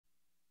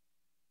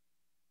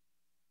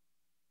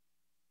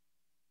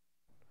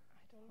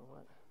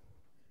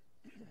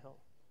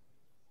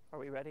Are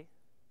we ready?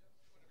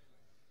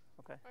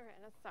 Okay. Okay,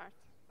 let's start.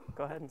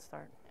 Go ahead and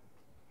start.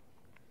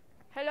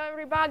 Hello,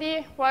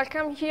 everybody.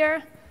 Welcome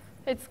here.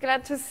 It's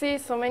glad to see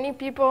so many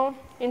people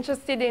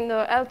interested in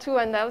the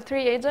L2 and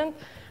L3 agent.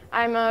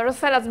 I'm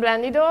Rossella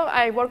Splendido.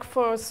 I work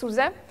for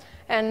SUSE,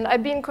 and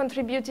I've been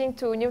contributing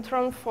to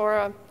Neutron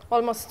for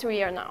almost 2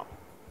 years now.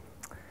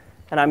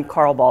 And I'm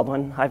Carl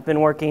Baldwin. I've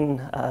been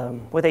working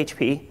with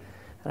HP,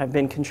 and I've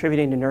been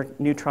contributing to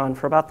Neutron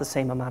for about the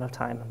same amount of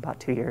time, about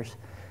 2 years.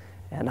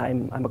 And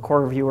I'm a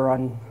core reviewer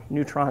on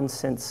Neutron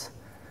since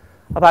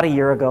about a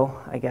year ago,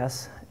 I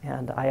guess.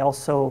 And I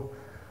also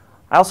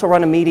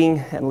run a meeting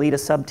and lead a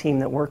sub-team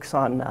that works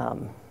on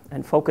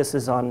and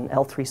focuses on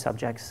L3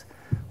 subjects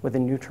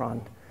within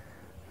Neutron.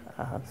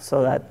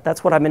 So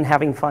that's what I've been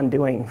having fun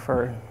doing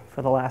for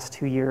the last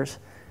 2 years,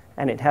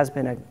 and it has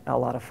been a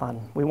lot of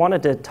fun. We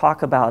wanted to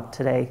talk about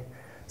today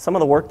some of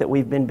the work that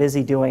we've been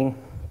busy doing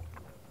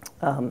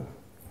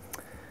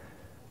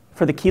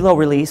for the Kilo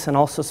release and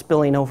also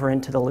spilling over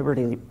into the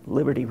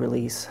Liberty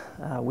release.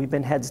 We've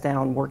been heads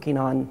down working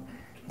on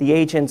the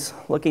agents,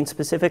 looking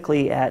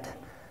specifically at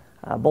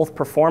both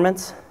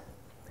performance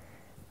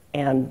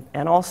and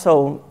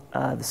also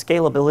the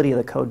scalability of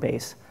the code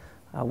base.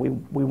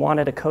 We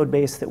wanted a code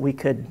base that we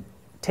could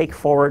take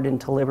forward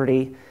into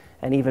Liberty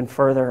and even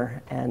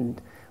further and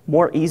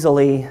more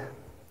easily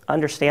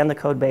understand the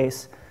code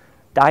base,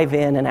 dive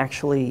in and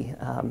actually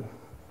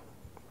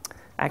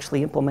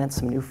implement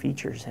some new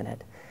features in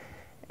it.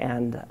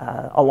 And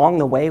along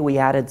the way, we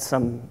added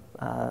some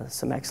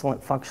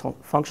excellent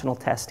functional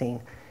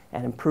testing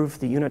and improved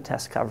the unit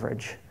test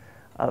coverage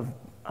of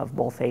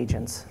both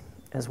agents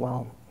as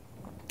well.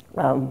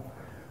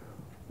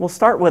 We'll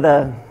start with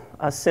a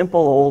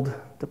simple old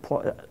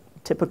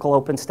typical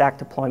OpenStack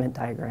deployment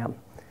diagram.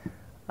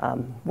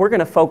 We're going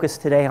to focus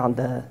today on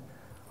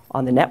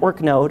the network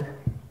node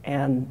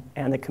and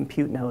the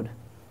compute node.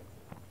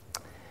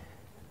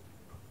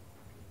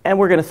 And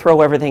we're going to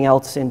throw everything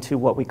else into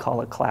what we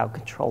call a cloud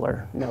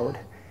controller node.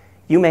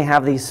 You may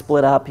have these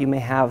split up. You may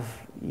have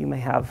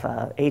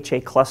HA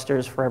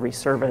clusters for every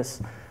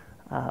service.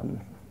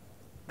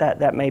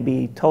 That may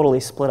be totally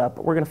split up,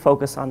 but we're going to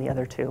focus on the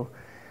other two.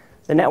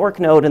 The network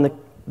node and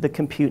the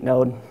compute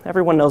node.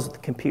 Everyone knows what the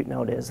compute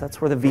node is.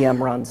 That's where the VM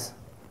runs,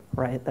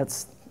 right?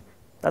 That's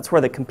where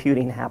the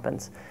computing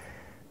happens.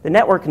 The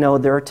network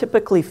node, there are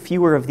typically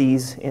fewer of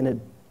these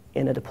in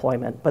a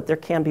deployment, but there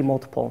can be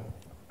multiple.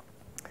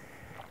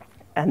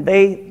 And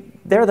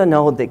they're the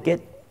node that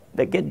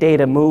get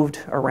data moved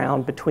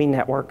around between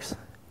networks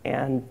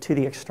and to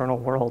the external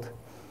world.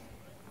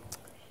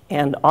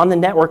 And on the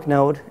network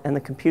node and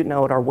the compute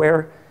node are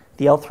where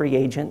the L3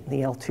 agent and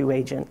the L2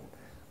 agent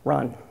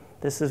run.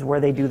 This is where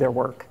they do their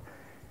work.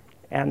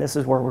 And this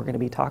is where we're going to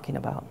be talking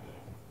about,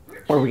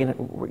 we're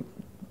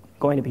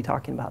going to be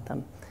talking about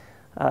them.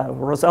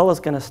 Rosella's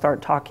going to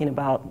start talking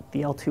about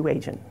the L2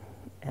 agent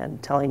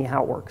and telling you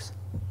how it works.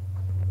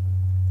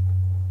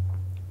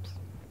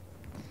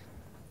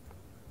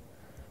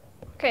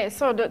 Okay,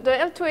 so the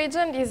L2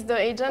 agent is the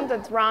agent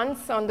that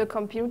runs on the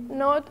compute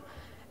node.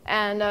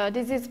 And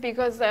this is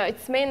because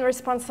its main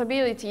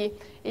responsibility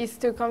is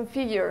to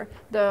configure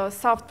the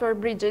software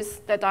bridges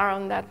that are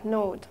on that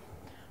node.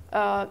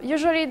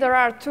 Usually there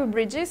are two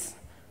bridges,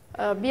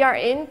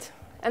 brint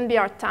and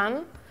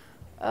brtan.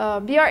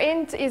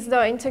 Brint is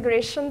the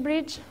integration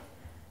bridge.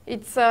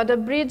 It's the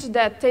bridge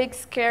that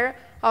takes care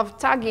of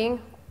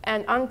tagging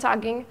and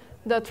untagging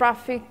the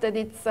traffic that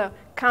it's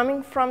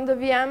coming from the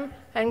VM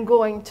and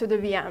going to the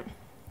VM.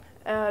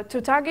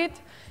 To tag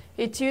it,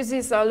 it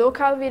uses a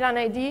local VLAN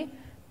ID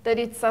that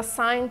it's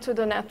assigned to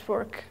the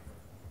network.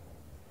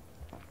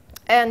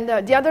 And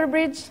the other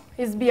bridge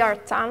is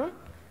brtan.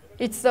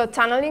 It's the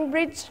tunneling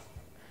bridge.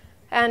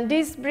 And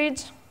this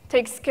bridge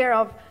takes care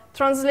of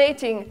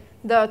translating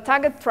the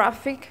tagged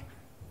traffic,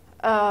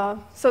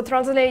 so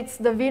translates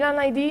the VLAN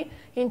ID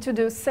into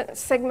the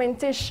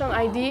segmentation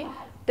ID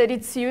that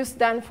it's used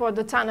then for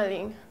the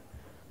tunneling.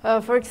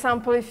 For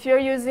example, if you're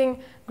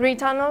using grid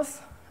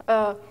tunnels,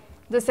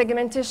 the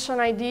segmentation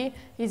ID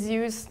is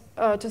used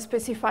to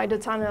specify the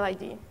tunnel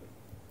ID.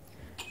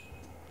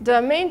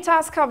 The main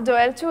task of the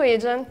L2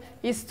 agent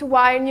is to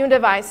wire new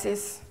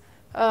devices.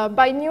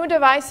 By new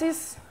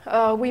devices,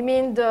 we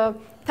mean the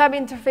tab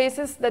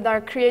interfaces that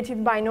are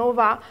created by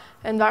Nova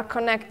and are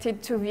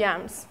connected to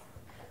VMs.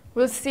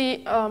 We'll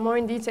see more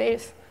in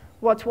details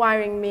what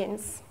wiring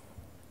means.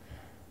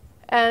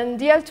 And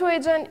the L2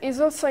 agent is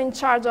also in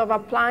charge of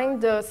applying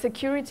the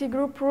security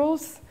group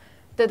rules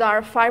that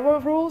are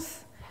firewall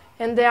rules,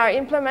 and they are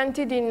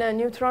implemented in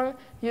Neutron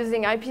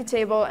using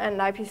iptable and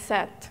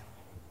ipset.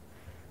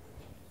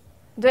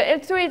 The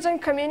L2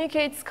 agent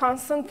communicates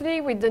constantly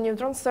with the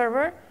Neutron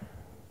server,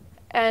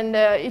 and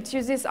it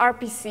uses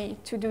RPC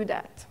to do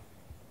that.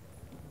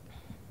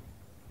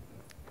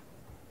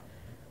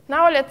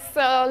 Now let's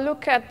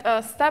look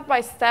at step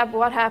by step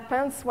what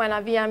happens when a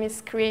VM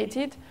is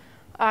created.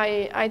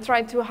 I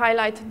tried to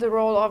highlight the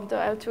role of the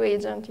L2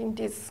 agent in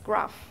this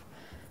graph.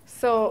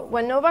 So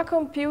when Nova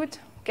Compute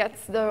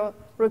gets the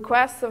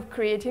request of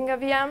creating a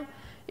VM,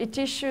 it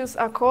issues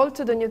a call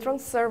to the Neutron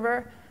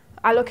server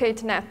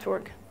allocate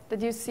network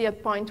that you see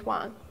at point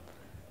 1.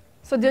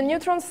 So the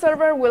Neutron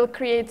server will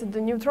create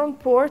the Neutron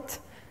port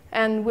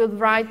and will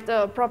write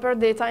the proper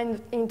data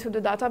into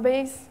the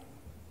database.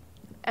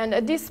 And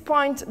at this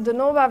point, the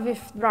Nova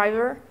VIF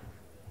driver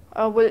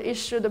will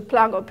issue the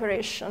plug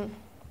operation.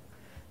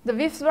 The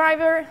VIF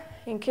driver,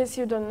 in case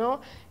you don't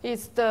know,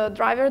 is the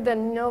driver that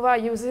Nova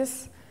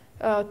uses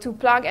to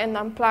plug and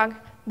unplug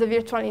the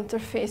virtual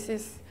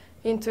interfaces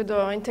into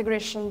the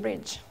integration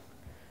bridge.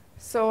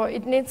 So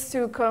it needs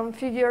to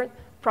configure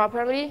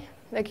properly.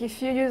 Like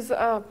if you use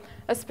a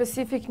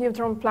specific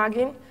Neutron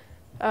plugin,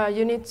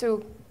 you need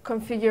to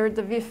configure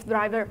the VIF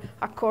driver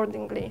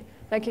accordingly.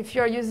 Like if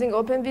you're using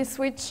Open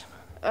vSwitch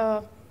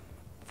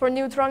for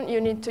Neutron, you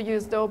need to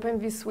use the Open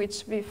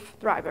vSwitch VIF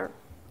driver.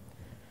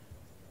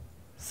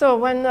 So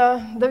when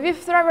the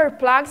VIF driver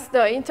plugs the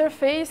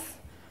interface,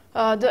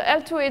 the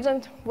L2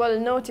 agent will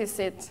notice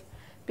it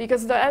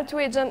because the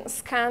L2 agent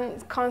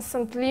scans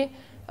constantly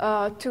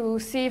to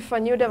see if a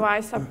new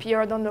device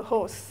appeared on the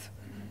host.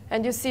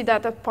 And you see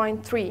that at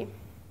point 3.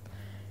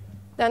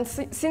 Then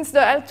since the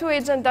L2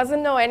 agent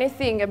doesn't know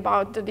anything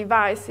about the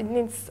device, it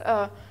needs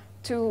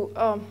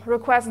to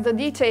request the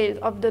details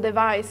of the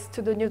device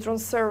to the Neutron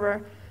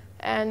server.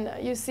 And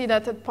you see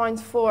that at point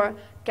 4,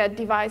 get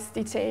device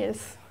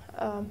details.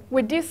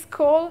 With this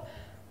call,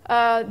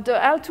 the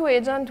L2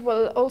 agent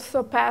will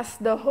also pass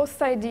the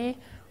host ID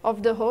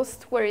of the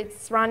host where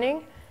it's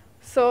running.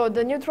 So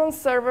the Neutron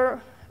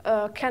server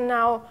can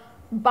now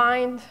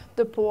bind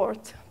the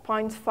port,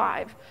 point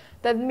 5.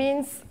 That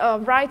means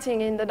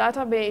writing in the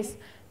database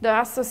the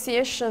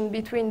association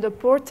between the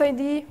port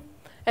ID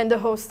and the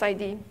host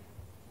ID.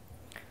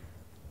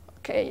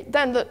 Okay,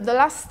 then the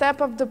last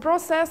step of the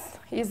process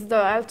is the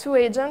L2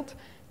 agent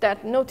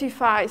that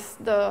notifies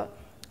the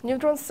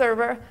Neutron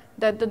server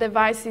that the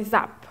device is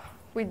up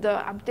with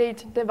the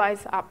update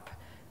device up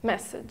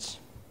message.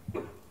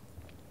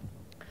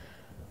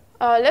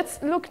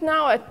 Let's look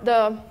now at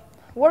the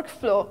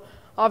workflow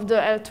of the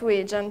L2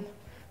 agent.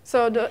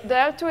 So the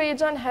L2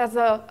 agent has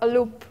a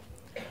loop,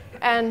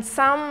 and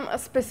some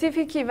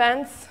specific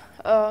events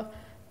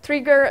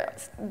trigger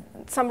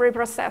some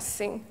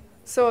reprocessing.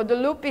 So the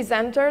loop is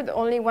entered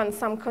only when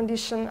some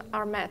conditions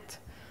are met.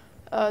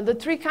 The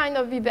 3 kinds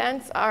of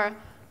events are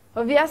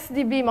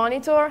OVSDB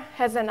monitor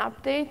has an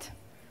update.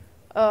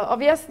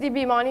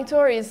 OVSDB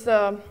monitor is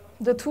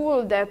the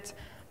tool that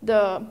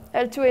the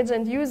L2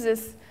 agent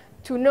uses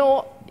to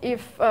know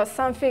if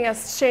something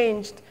has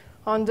changed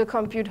on the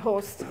compute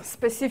host,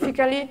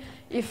 specifically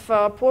if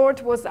a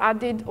port was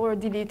added or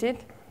deleted.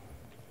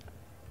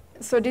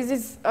 So this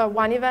is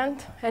one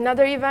event.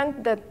 Another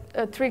event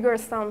that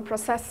triggers some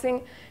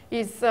processing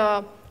is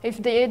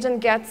if the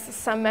agent gets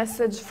some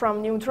message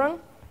from Neutron.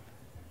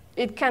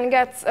 It can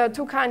get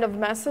 2 kinds of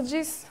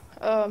messages.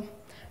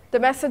 The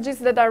messages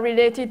that are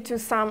related to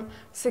some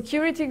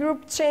security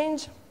group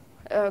change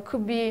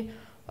could be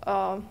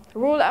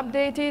rule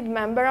updated,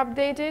 member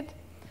updated,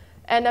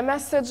 and a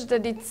message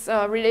that it's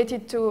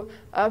related to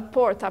a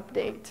port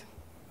update.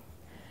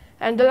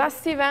 And the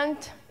last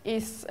event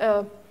is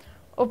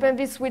Open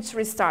vSwitch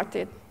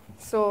restarted.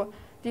 So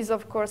this,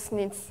 of course,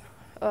 needs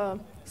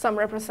some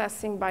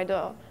reprocessing by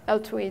the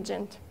L2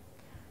 agent.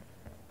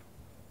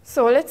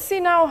 So let's see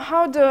now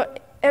how the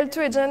L2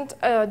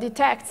 agent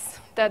detects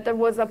that there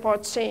was a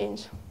port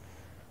change.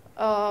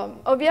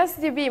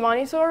 OVSDB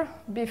monitor,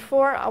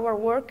 before our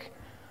work,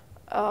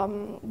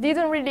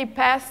 didn't really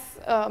pass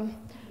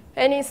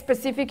any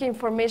specific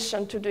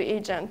information to the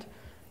agent.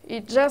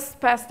 It just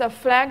passed a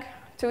flag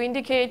to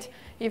indicate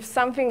if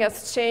something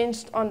has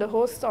changed on the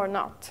host or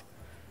not.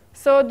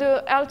 So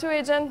the L2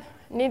 agent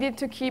needed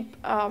to keep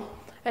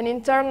an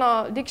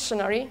internal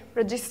dictionary,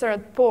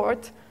 registered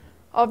port,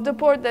 of the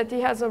port that he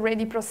has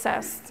already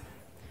processed.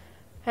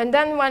 And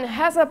then when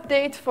has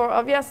update for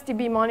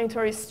OVSDB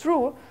monitor is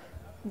true,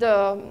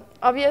 the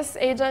OVS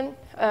agent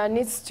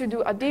needs to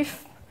do a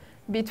diff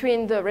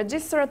between the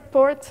registered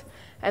port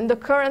and the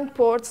current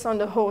ports on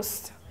the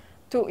host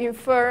to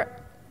infer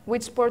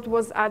which port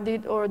was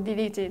added or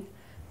deleted.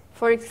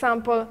 For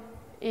example,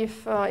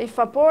 if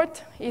a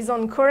port is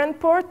on current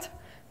port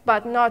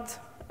but not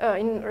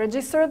in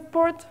registered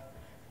port,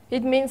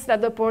 it means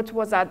that the port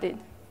was added.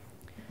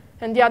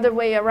 And the other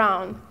way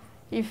around,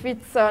 if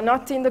it's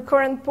not in the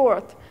current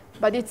port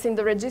but it's in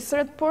the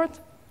registered port,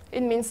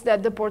 it means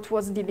that the port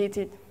was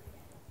deleted.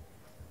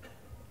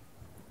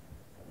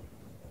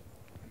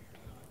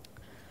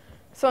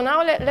 So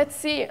now let's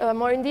see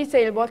more in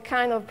detail what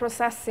kind of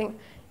processing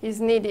is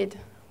needed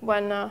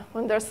when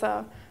there's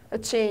a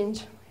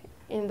change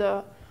in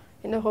the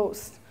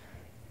host.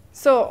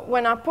 So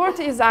when a port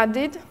is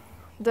added,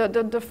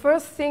 the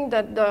first thing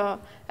that the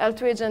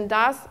L2 agent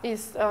does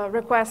is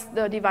request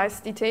the device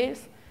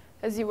details,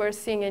 as you were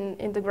seeing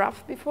in the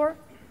graph before.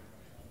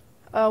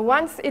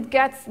 Once it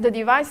gets the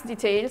device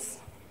details,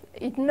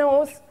 it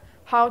knows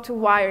how to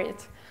wire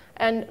it.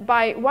 And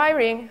by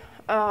wiring,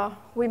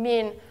 we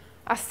mean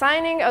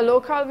assigning a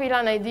local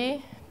VLAN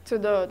ID to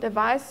the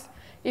device.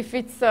 If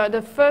it's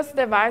the first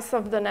device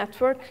of the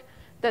network,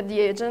 that the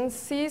agent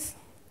sees.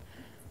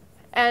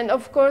 And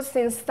of course,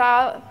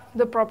 install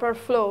the proper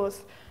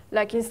flows,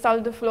 like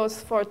install the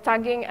flows for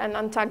tagging and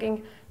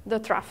untagging the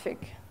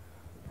traffic.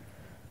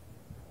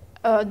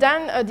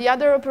 Then the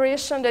other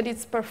operation that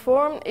is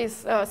performed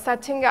is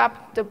setting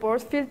up the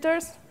port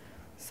filters.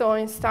 So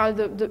install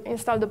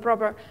the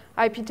proper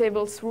IP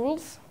tables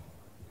rules.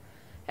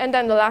 And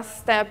then the last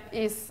step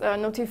is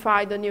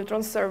notify the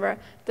Neutron server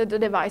that the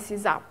device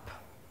is up.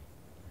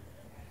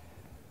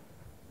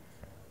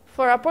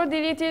 For a port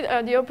deleted,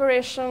 the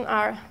operations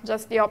are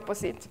just the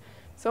opposite.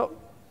 So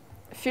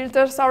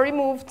filters are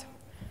removed.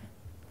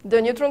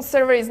 The Neutron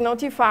server is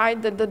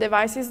notified that the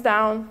device is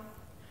down.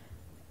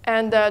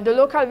 And the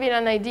local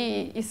VLAN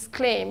ID is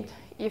claimed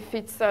if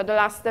it's the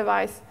last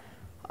device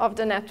of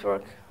the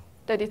network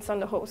that it's on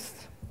the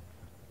host.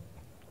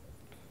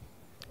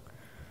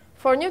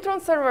 For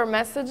Neutron server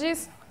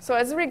messages, so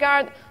as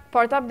regard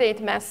port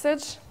update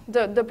message,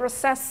 the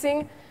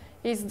processing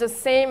is the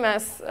same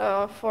as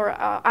for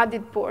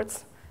added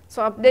ports.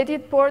 So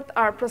updated ports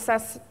are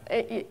processed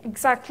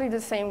exactly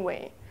the same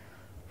way.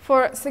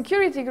 For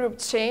security group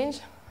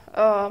change,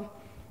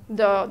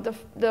 the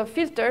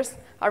filters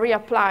are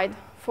reapplied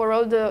for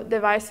all the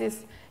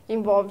devices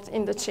involved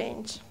in the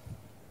change.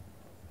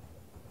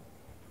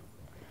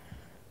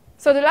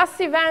 So the last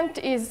event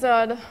is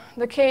the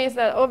case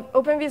that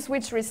Open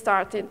vSwitch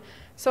restarted.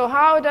 So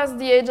how does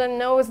the agent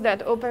knows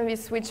that Open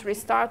vSwitch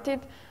restarted?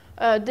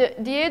 The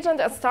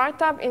agent at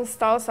startup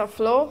installs a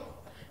flow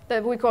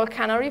that we call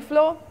canary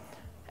flow.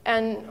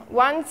 And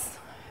once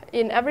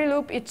in every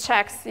loop, it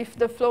checks if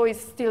the flow is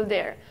still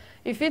there.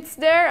 If it's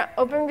there,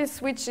 Open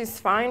vSwitch is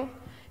fine.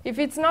 If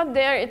it's not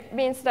there, it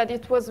means that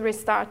it was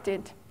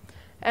restarted.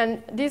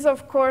 And this,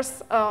 of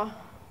course,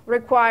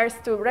 requires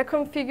to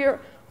reconfigure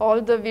all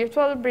the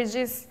virtual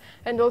bridges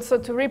and also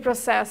to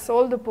reprocess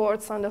all the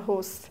ports on the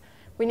host.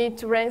 We need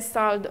to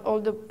reinstall all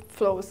the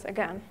flows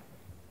again.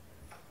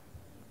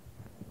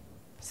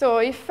 So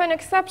if an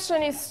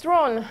exception is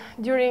thrown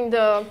during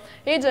the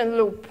agent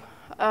loop,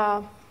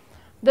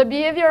 the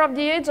behavior of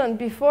the agent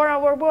before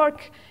our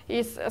work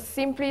is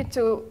simply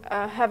to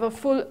have a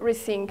full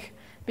resync,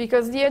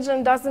 because the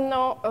agent doesn't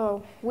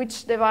know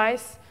which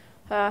device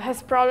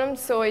has problems,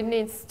 so it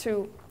needs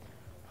to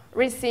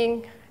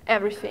resync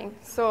everything.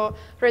 So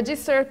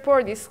registered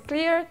port is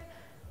cleared,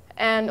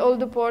 and all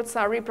the ports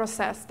are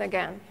reprocessed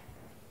again.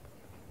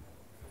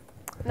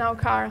 Now,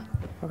 Carl.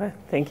 OK,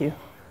 thank you.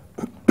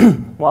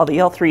 While the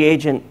L3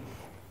 agent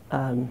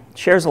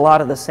shares a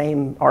lot of the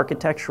same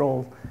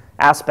architectural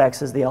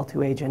aspects as the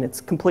L2 agent,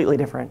 it's completely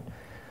different.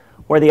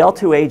 Where the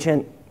L2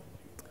 agent,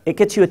 it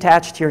gets you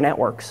attached to your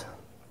networks.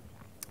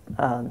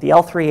 The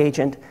L3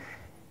 agent,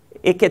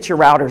 it gets your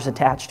routers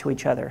attached to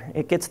each other.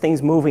 It gets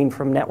things moving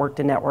from network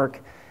to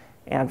network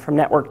and from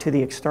network to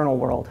the external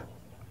world.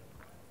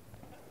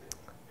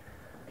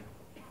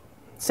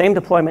 Same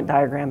deployment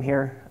diagram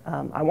here.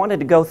 I wanted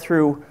to go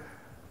through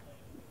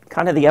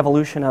kind of the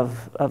evolution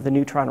of the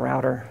Neutron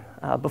router.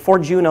 Before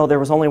Juno, there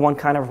was only one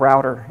kind of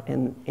router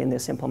in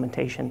this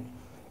implementation.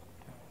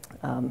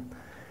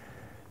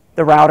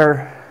 The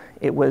router,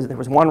 there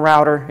was one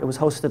router. It was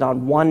hosted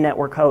on one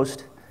network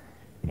host,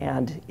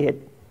 and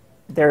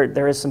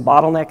there is some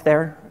bottleneck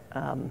there.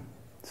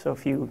 So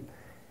if you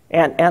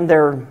and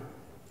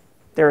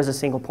there is a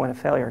single point of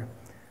failure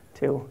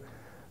too.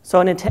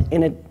 So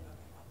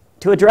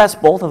to address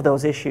both of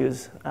those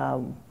issues,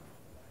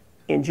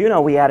 in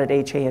Juno we added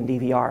HA and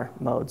DVR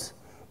modes.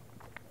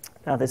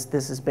 Now this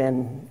has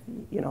been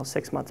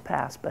 6 months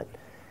past, but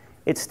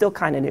it's still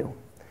kind of new.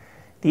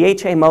 The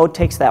HA mode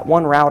takes that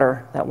one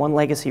router, that one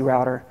legacy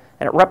router,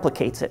 and it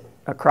replicates it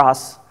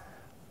across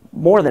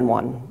more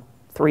than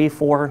 3,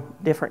 4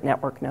 different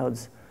network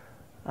nodes,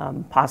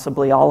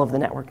 possibly all of the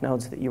network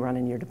nodes that you run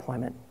in your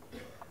deployment.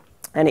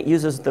 And it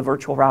uses the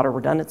virtual router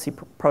redundancy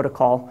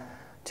protocol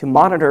to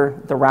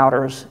monitor the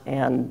routers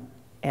and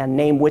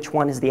name which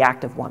one is the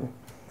active one.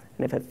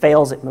 And if it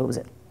fails, it moves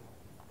it.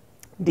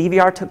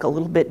 DVR took a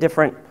little bit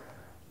different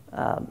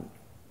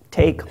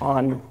take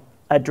on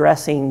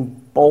addressing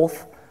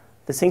both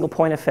the single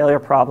point of failure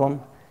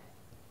problem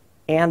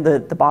and the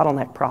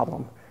bottleneck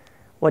problem.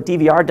 What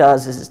DVR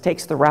does is it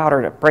takes the router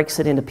and it breaks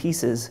it into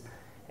pieces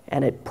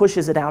and it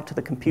pushes it out to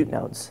the compute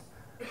nodes,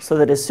 so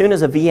that as soon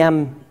as a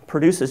VM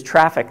produces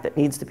traffic that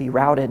needs to be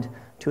routed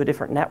to a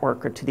different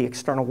network or to the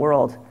external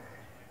world,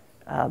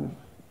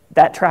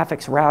 that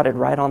traffic's routed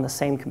right on the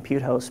same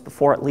compute host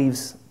before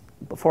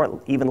it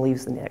even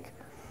leaves the NIC.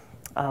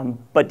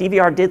 But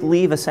DVR did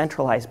leave a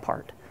centralized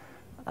part.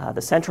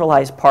 The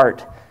centralized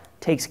part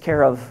takes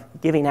care of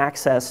giving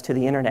access to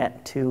the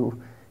internet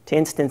to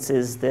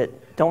instances that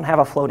don't have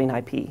a floating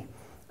IP,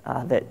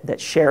 that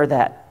share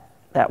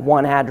that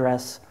one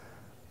address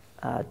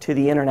to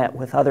the internet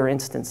with other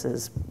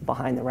instances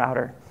behind the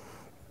router.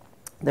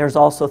 There's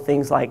also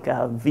things like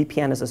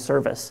VPN as a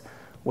service,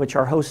 which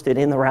are hosted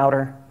in the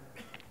router,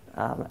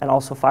 and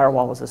also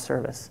firewall as a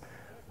service,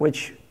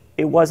 which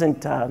it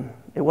wasn't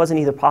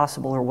either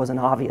possible or wasn't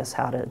obvious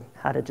how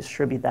to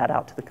distribute that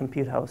out to the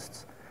compute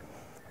hosts.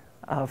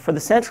 For the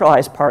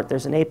centralized part,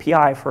 there's an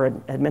API for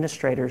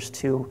administrators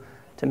to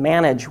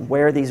manage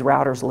where these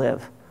routers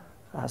live.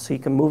 So you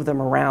can move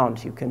them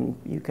around. You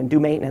can do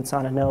maintenance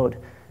on a node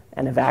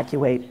and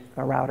evacuate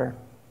a router.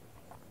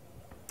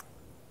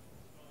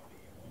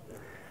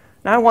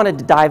 Now I wanted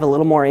to dive a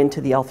little more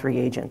into the L3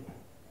 agent.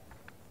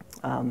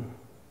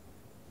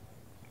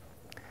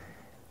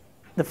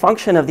 The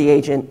function of the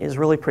agent is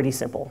really pretty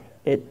simple.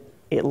 It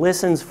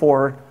listens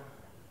for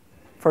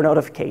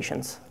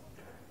notifications.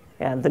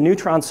 And the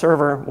Neutron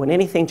server, when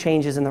anything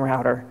changes in the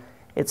router,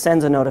 it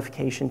sends a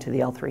notification to the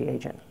L3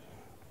 agent.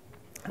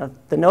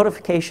 The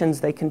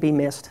notifications, they can be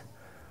missed.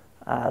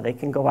 They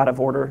can go out of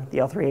order. The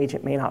L3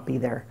 agent may not be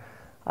there.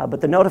 But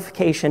the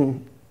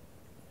notification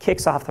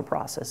kicks off the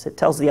process. It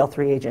tells the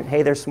L3 agent,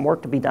 hey, there's some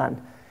work to be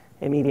done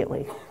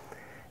immediately.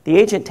 The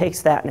agent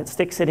takes that and it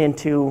sticks it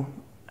into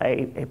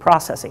a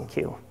processing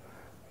queue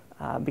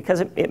because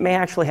it may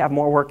actually have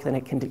more work than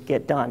it can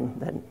get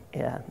done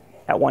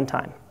at one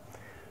time.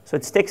 So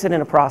it sticks it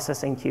in a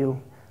processing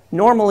queue.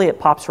 Normally it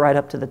pops right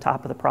up to the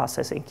top of the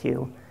processing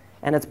queue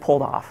and it's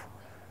pulled off.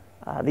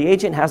 The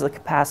agent has the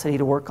capacity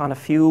to work on a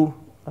few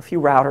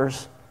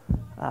routers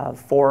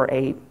for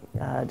 8,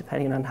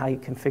 depending on how you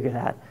configure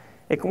that.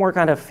 It can work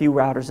on a few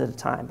routers at a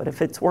time, but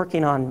if it's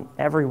working on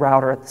every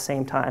router at the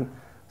same time,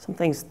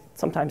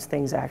 sometimes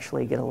things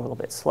actually get a little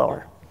bit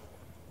slower.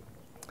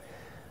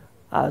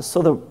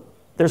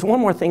 There's one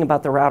more thing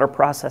about the router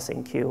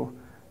processing queue.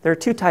 There are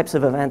 2 types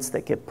of events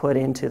that get put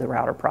into the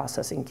router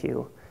processing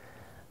queue.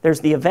 There's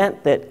the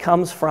event that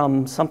comes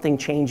from something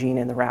changing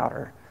in the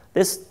router.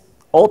 This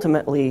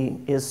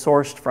ultimately is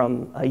sourced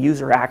from a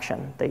user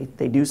action.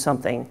 They do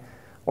something,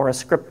 or a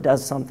script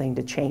does something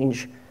to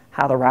change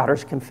how the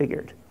router's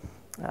configured.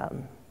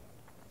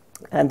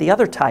 And the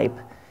other type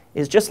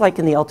is just like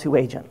in the L2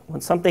 agent.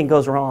 When something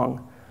goes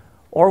wrong,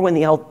 or when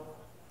the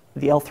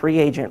L3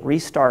 agent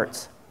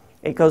restarts,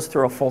 it goes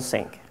through a full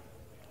sync.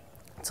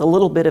 It's a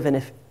little bit of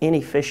an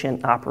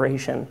inefficient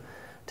operation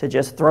to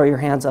just throw your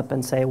hands up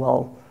and say,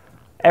 well,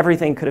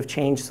 everything could have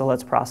changed, so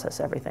let's process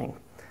everything.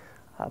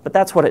 But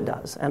that's what it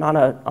does. And on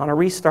a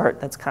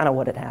restart, that's kind of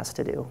what it has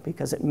to do,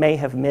 because it may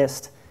have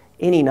missed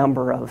any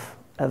number of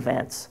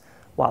events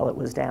while it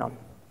was down.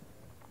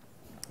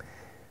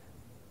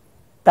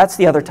 That's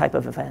the other type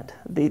of event.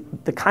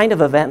 The kind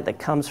of event that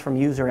comes from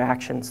user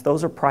actions,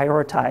 those are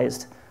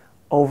prioritized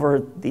over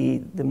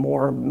the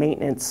more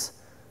maintenance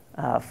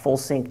full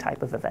sync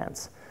type of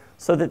events,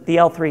 so that the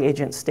L3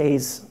 agent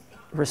stays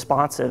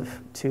responsive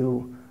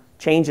to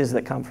changes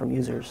that come from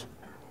users.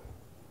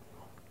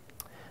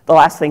 The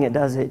last thing it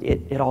does,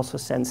 it also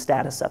sends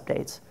status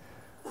updates,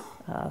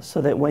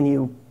 so that when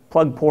you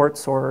plug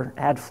ports or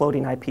add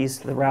floating IPs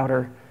to the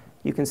router,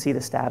 you can see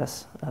the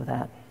status of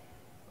that.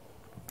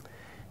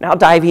 Now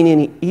diving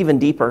in even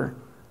deeper,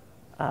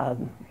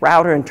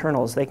 router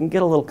internals, they can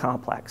get a little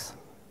complex.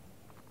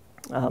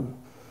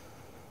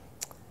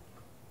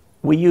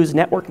 We use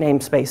network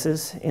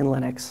namespaces in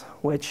Linux,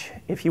 which,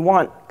 if you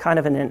want kind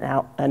of an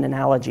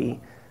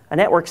analogy, a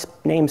network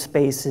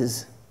namespace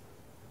is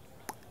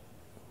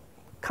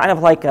kind of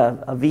like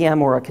a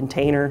VM or a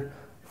container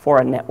for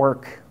a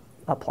network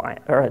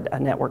appliance or a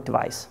network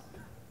device,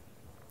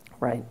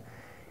 right?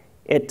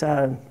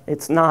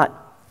 It's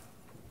not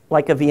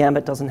like a VM.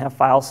 It doesn't have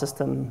file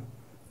system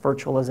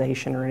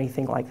virtualization or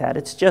anything like that.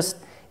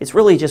 It's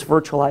really just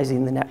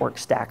virtualizing the network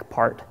stack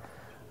part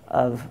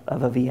of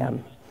a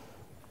VM.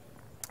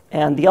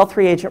 And the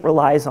L3 agent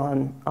relies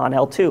on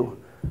L2.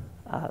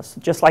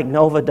 So just like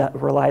Nova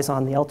relies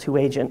on the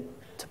L2 agent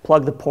to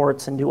plug the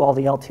ports and do all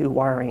the L2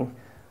 wiring,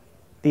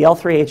 the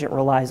L3 agent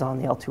relies on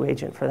the L2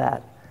 agent for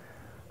that.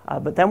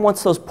 But then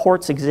once those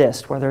ports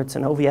exist, whether it's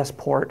an OVS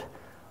port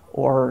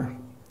or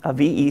a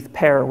VETH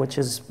pair, which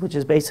is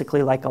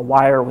basically like a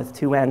wire with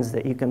 2 ends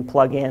that you can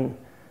plug in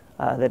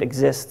that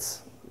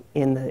exists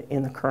in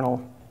the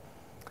kernel,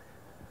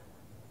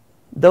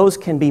 those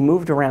can be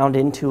moved around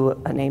into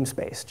a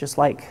namespace, just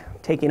like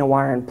taking a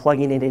wire and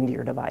plugging it into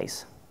your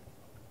device.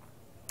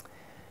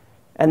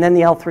 And then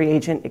the L3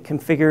 agent, it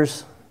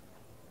configures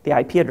the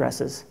IP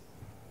addresses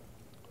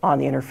on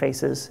the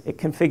interfaces. It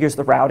configures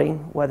the routing,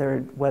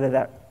 whether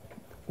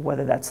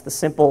that's the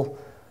simple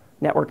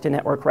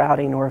network-to-network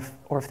routing, or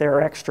if there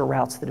are extra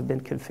routes that have been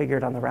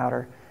configured on the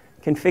router.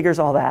 Configures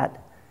all that.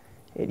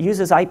 It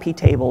uses IP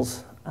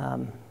tables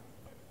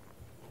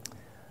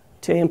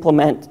to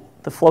implement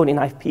the floating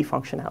IP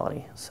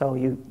functionality. So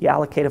you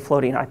allocate a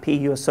floating IP,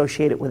 you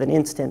associate it with an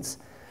instance.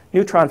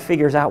 Neutron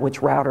figures out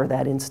which router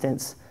that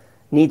instance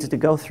needs to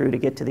go through to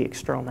get to the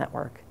external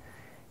network.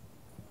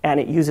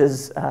 And it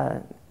uses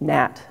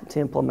NAT to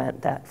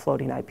implement that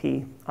floating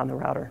IP on the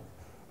router.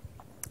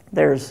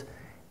 There's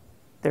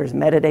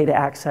metadata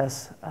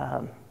access.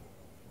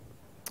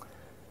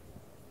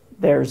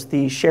 There's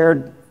the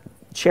shared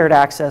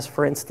access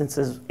for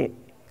instances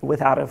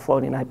without a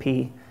floating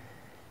IP.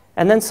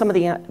 And then some of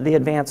the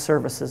advanced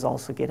services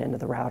also get into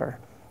the router.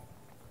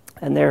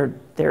 And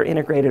they're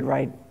integrated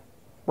right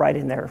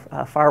in there.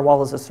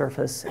 Firewall as a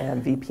service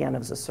and VPN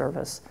as a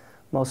service,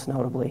 most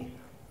notably.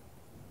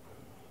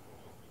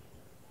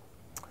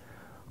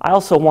 I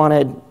also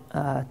wanted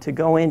to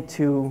go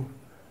into,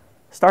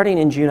 starting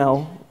in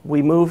Juno,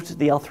 we moved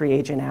the L3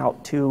 agent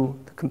out to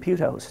the compute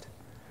host.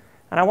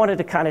 And I wanted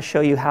to kind of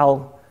show you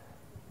how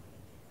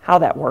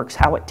that works,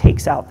 how it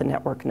takes out the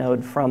network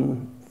node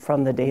from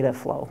the data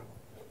flow.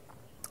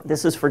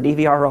 This is for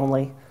DVR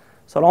only,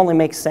 so it only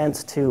makes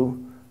sense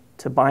to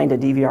bind a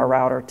DVR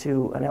router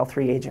to an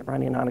L3 agent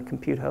running on a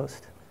compute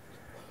host.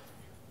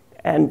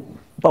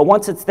 But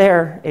once it's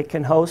there, it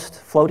can host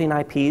floating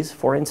IPs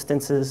for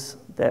instances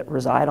that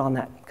reside on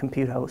that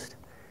compute host.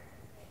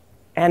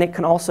 And it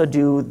can also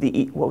do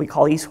what we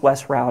call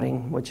east-west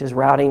routing, which is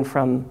routing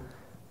from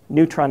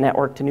Neutron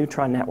network to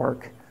Neutron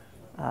network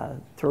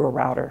through a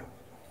router.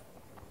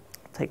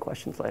 I'll take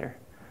questions later.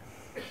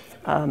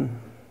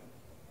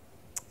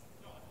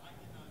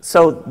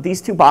 So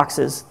these two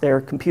boxes,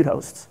 they're compute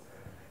hosts.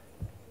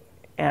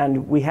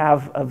 And we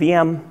have a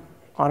VM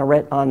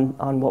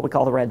on what we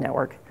call the red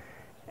network,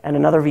 and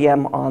another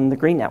VM on the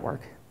green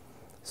network.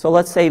 So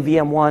let's say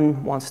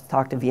VM1 wants to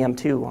talk to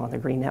VM2 on the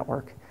green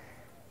network.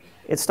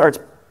 It starts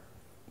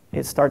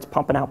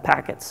pumping out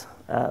packets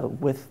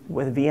with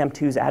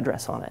VM2's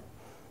address on it.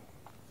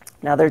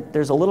 Now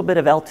there's a little bit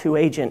of L2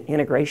 agent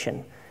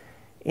integration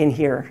in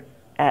here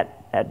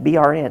at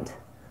brint,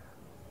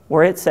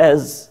 where it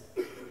says,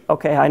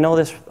 okay, I know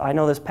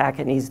this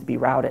packet needs to be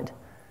routed,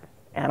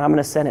 and I'm going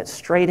to send it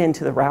straight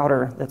into the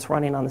router that's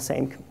running on the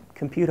same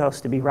compute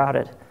host to be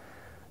routed.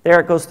 There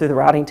it goes through the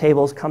routing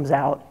tables, comes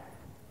out,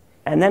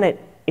 and then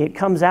it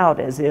comes out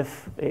as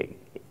if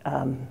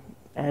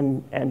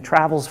and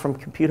travels from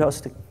compute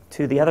host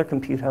to the other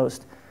compute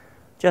host,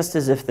 just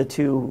as if the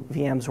two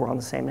VMs were on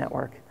the same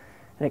network.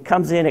 And it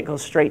comes in, it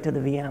goes straight to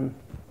the VM.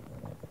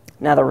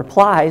 Now the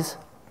replies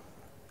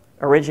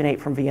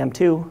originate from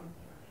VM2.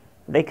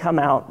 They come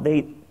out,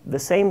 the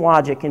same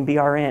logic in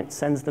brint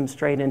sends them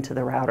straight into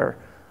the router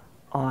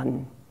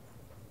on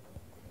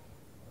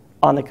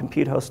the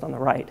compute host on the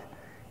right.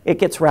 It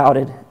gets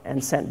routed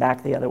and sent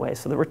back the other way.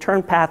 So the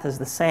return path is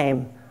the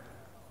same,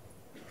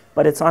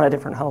 but it's on a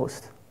different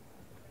host.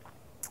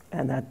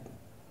 And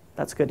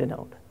that's good to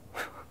note.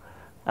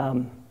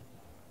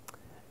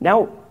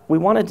 Now, we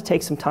wanted to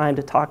take some time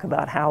to talk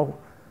about how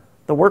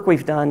the work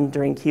we've done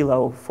during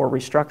Kilo for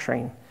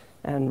restructuring.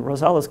 And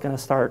Rosella's going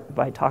to start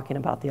by talking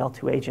about the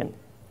L2 agent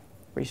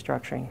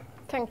restructuring.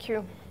 Thank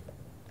you.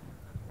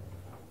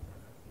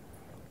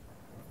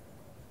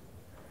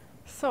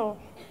 So,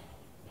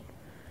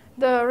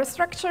 the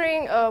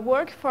restructuring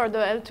work for the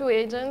L2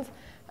 agent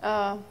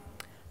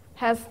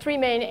has three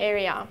main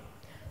areas.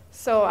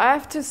 So I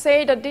have to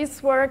say that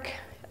this work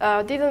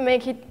didn't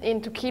make it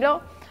into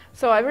Kilo.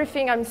 So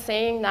everything I'm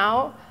saying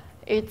now,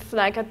 it's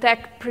like a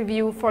tech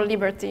preview for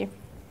Liberty.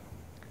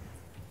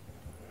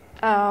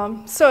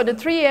 So the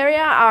three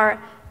areas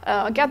are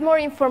get more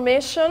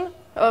information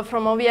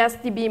from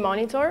OVS-DB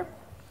monitor,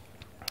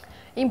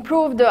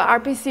 improve the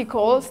RPC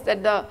calls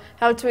that the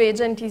L2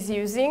 agent is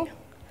using,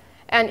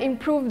 and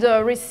improve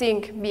the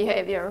resync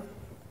behavior.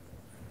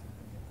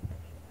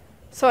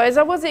 So as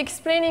I was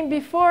explaining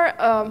before,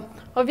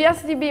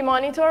 OVS-DB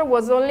monitor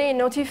was only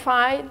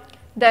notified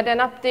that an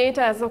update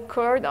has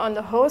occurred on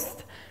the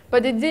host,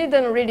 but it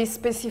didn't really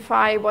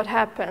specify what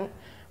happened,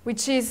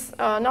 which is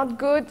not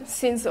good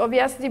since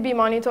OVS-DB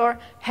monitor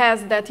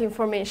has that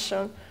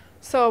information.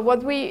 So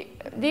what we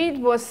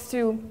did was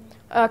to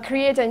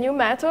create a new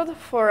method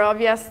for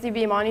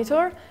OVS-DB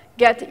monitor,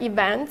 get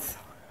events,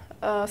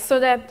 so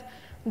that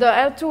the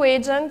L2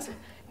 agent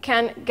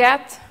can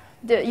get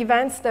the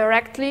events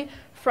directly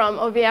from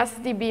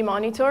OVS-DB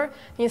monitor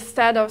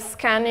instead of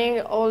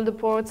scanning all the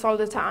ports all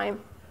the time.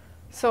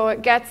 So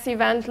it gets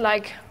event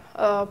like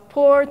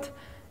port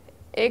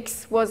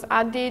X was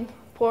added,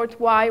 port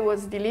Y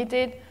was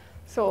deleted,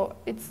 so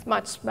it's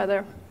much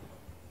better.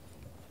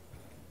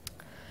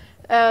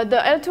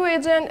 The L2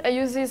 agent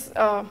uses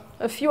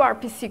a few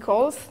RPC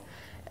calls,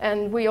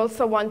 and we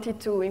also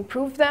wanted to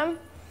improve them.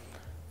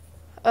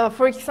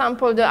 For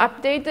example, the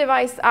update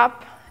device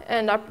up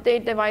and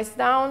update device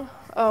down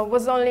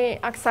was only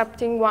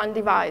accepting one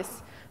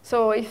device.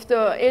 So if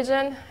the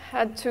agent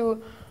had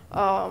to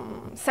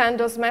send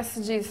those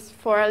messages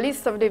for a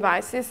list of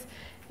devices,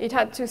 it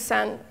had to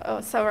send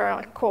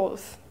several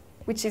calls,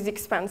 which is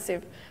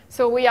expensive.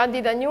 So we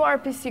added a new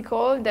RPC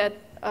call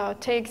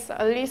that takes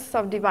a list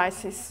of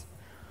devices.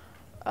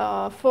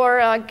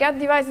 For get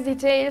device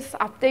details,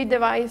 update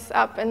device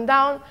up and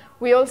down,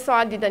 we also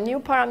added a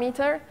new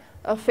parameter,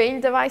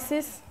 failed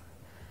devices.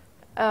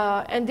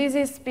 And this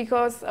is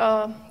because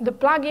the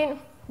plugin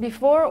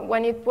before,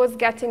 when it was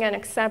getting an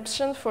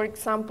exception, for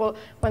example,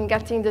 when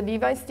getting the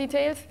device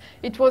details,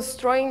 it was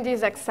throwing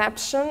this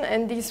exception,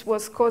 and this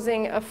was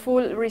causing a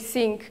full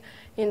resync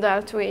in the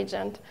L2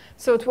 agent.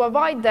 So to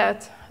avoid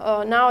that,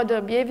 now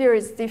the behavior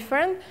is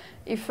different.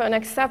 If an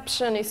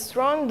exception is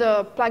thrown,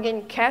 the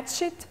plugin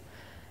catches it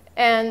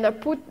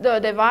and put the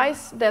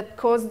device that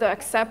caused the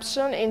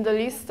exception in the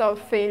list of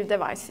failed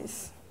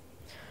devices.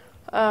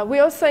 We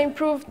also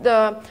improved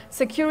the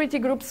security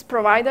groups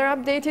provider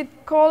updated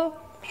call.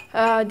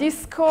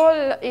 this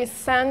call is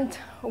sent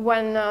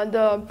when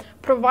the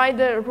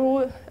provider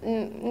rule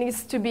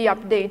needs to be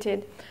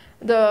updated.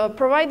 The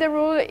provider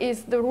rule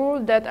is the rule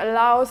that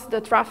allows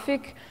the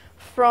traffic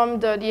from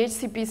the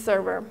DHCP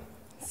server.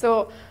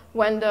 So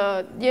when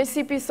the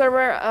DHCP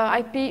server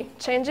IP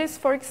changes,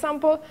 for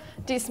example,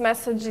 this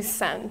message is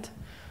sent.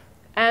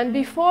 And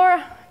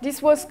before,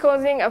 this was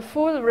causing a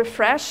full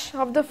refresh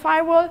of the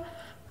firewall,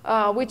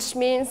 which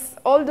means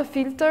all the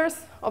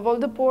filters of all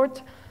the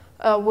ports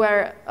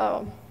were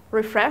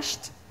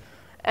refreshed.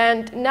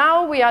 And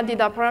now we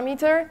added a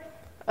parameter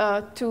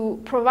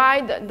to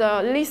provide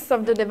the list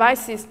of the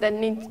devices that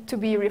need to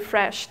be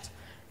refreshed.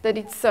 That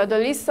it's the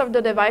list of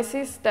the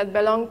devices that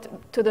belong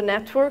to the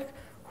network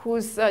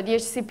whose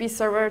DHCP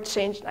server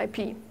changed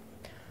IP.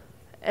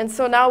 And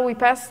so now we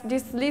pass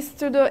this list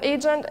to the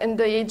agent, and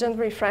the agent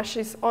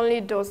refreshes only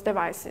those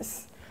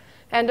devices.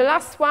 And the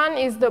last one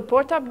is the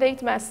port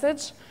update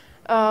message.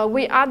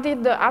 We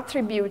added the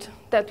attribute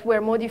that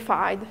were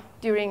modified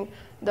during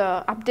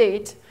the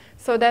update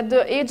so that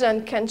the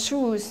agent can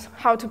choose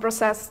how to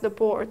process the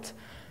port.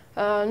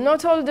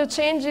 Not all the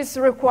changes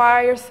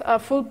require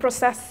full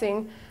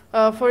processing.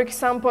 For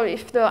example,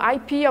 if the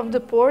IP of the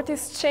port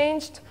is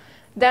changed,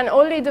 then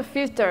only the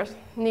filter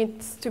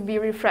needs to be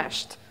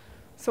refreshed.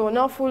 So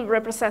no full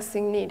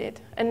reprocessing needed.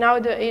 And now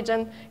the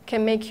agent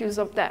can make use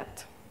of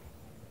that.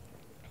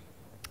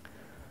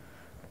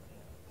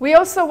 We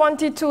also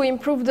wanted to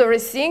improve the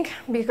resync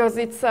because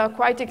it's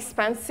quite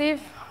expensive,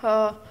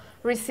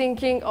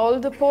 resyncing all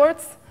the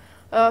ports.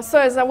 So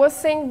as I was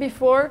saying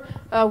before,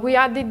 we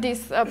added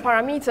this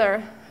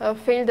parameter,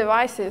 failed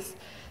devices,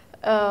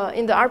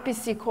 in the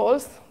RPC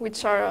calls,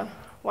 which are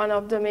one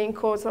of the main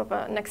calls of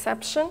an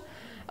exception.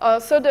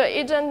 So the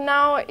agent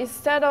now,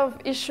 instead of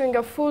issuing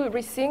a full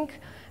resync,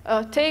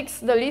 takes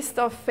the list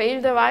of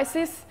failed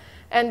devices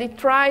and it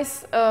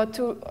tries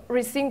to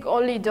resync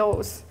only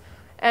those.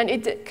 And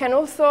it can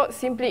also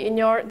simply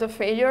ignore the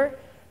failure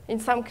in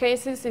some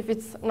cases if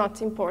it's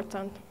not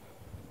important.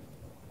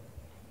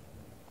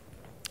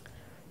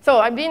 So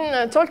I've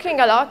been talking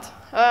a lot.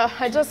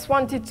 I just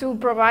wanted to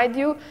provide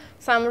you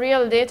some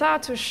real data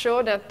to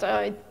show that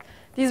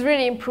this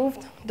really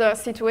improved the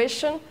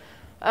situation.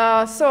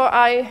 So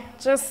I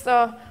just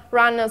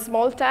ran a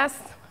small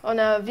test on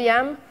a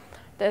VM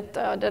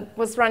that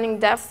was running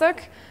DevStuck.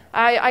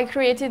 I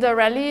created a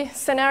rally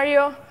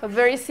scenario, a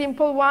very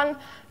simple one,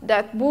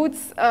 that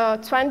boots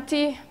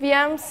 20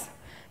 VMs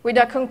with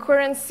a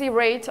concurrency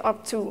rate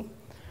of 2.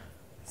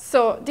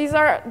 So these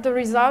are the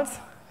results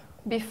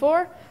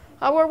before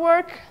our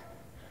work,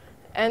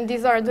 and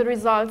these are the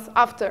results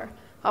after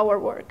our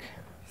work.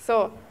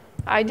 So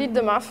I did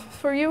the math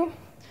for you.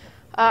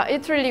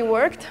 It really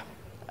worked.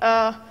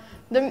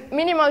 The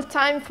minimal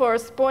time for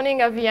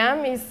spawning a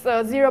VM is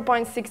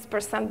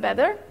 0.6%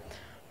 better.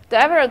 The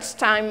average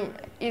time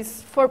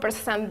is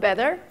 4%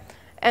 better.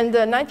 And the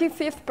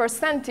 95th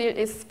percentile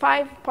is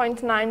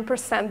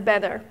 5.9%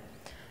 better.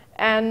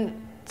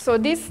 And so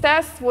this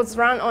test was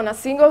run on a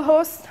single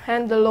host,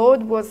 and the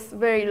load was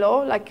very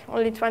low, like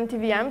only 20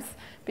 VMs,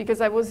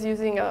 because I was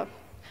using a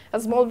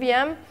small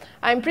VM.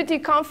 I'm pretty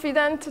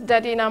confident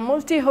that in a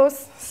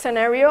multi-host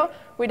scenario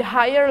with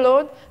higher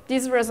load,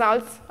 these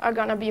results are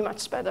going to be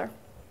much better.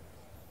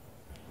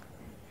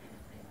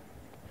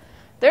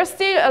 There's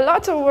still a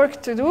lot of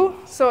work to do,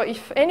 so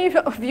if any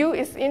of you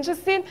is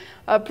interested,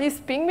 please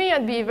ping me.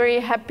 I'd be very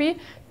happy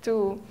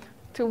to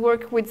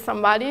work with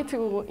somebody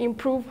to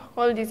improve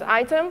all these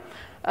items.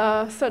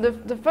 So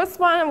the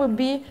first one would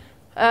be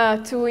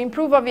to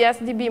improve OVS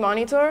DB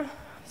monitor.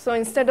 So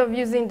instead of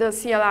using the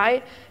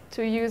CLI,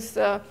 to use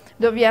the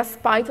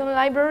OVS Python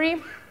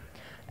library,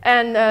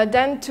 and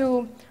then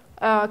to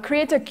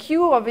create a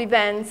queue of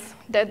events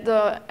that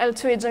the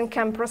L2 agent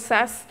can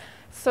process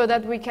so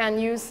that we can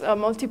use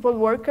multiple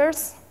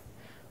workers.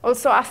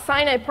 Also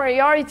assign a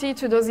priority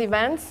to those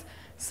events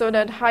so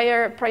that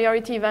higher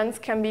priority events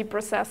can be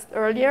processed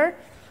earlier.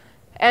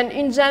 And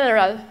in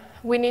general,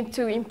 we need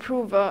to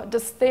improve the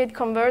state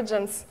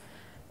convergence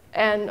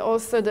and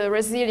also the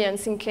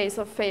resilience in case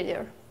of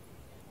failure.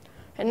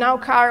 And now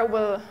Kar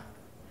will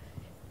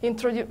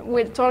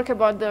talk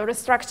about the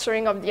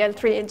restructuring of the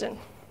L3 agent.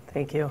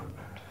 Thank you.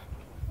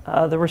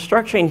 The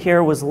restructuring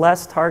here was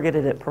less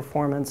targeted at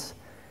performance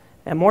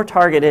and more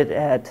targeted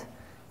at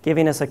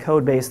giving us a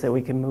code base that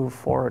we can move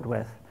forward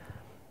with.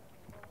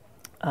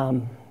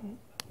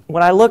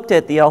 When I looked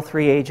at the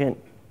L3 agent,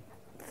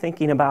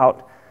 thinking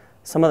about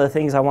some of the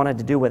things I wanted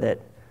to do with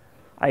it,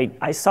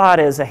 I saw it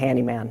as a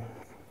handyman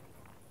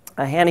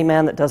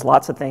that does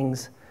lots of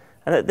things.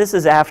 And this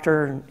is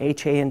after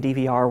HA and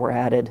DVR were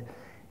added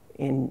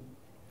in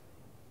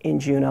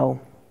Juno.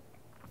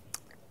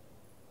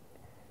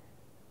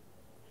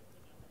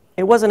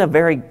 It wasn't a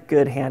very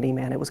good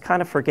handyman. It was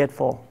kind of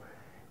forgetful.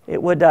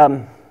 It would,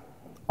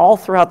 all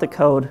throughout the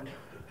code,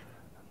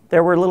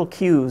 there were little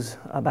cues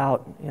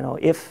about,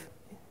 if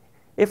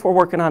we're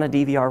working on a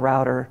DVR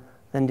router,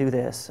 then do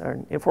this. Or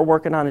if we're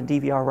working on a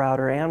DVR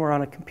router and we're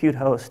on a compute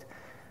host,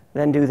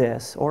 then do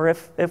this. Or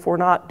if we're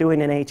not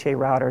doing an HA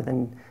router,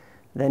 then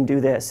then do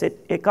this.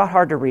 It got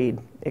hard to read,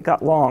 it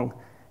got long,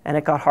 and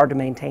it got hard to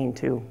maintain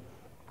too.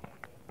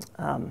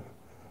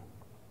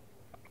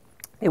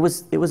 It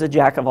was a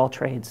jack of all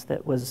trades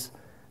that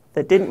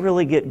didn't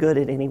really get good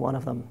at any one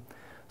of them.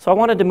 So I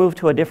wanted to move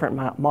to a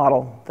different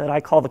model that I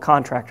call the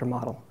contractor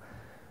model.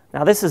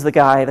 Now this is the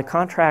guy, the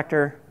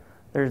contractor.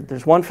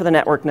 There's one for the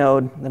network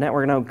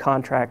node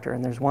contractor,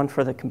 and there's one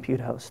for the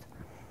compute host.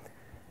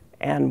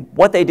 And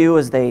what they do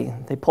is they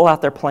pull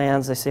out their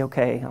plans. They say,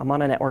 okay, I'm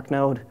on a network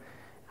node,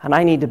 and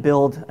I need to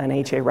build an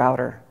HA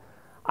router.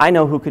 I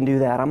know who can do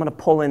that. I'm going to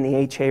pull in the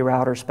HA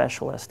router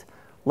specialist,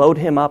 load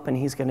him up, and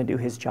he's going to do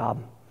his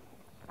job.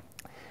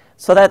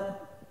 So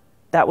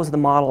that was the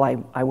model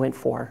I went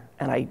for,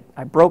 and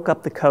I broke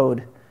up the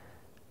code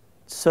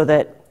so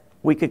that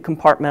we could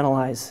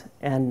compartmentalize,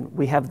 and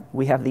we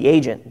have the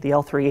agent, the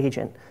L3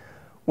 agent,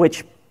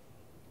 which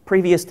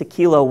previous to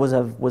Kilo was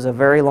a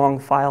very long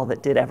file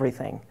that did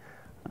everything,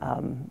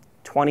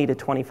 20 to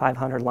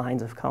 2,500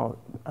 lines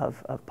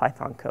of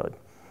Python code.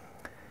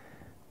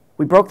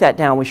 We broke that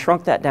down, we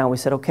shrunk that down, we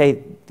said,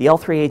 okay, the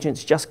L3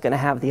 agent's just going to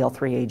have the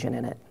L3 agent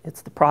in it.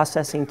 It's the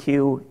processing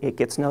queue, it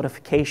gets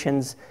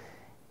notifications,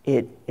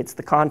 it's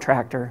the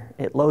contractor,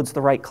 it loads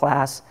the right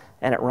class,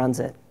 and it runs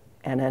it,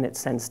 and then it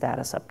sends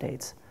status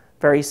updates.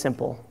 Very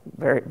simple,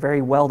 very,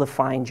 very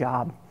well-defined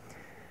job.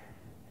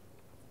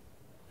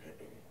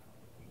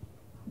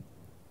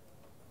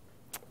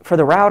 For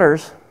the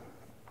routers,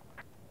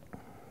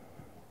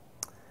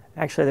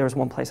 actually there was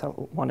one place I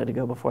wanted to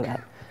go before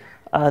that.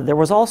 There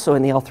was also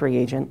in the L3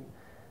 agent,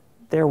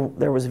 there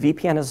was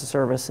VPN as a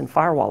service and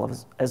firewall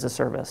as a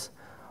service.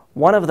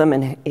 One of them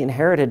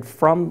inherited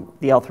from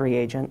the L3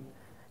 agent,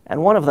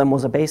 and one of them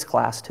was a base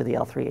class to the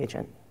L3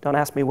 agent. Don't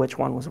ask me which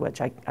one was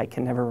which, I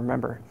can never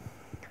remember.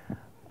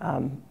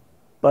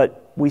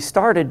 But we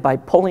started by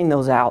pulling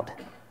those out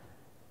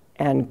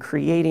and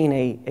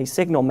creating a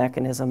signal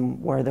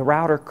mechanism where the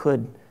router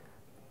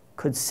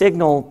could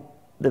signal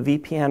the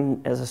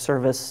VPN as a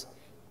service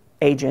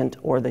agent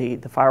or the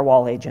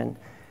firewall agent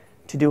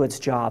to do its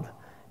job.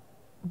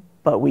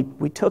 But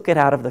we took it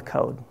out of the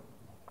code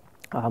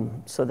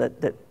so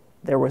that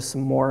there was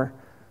some more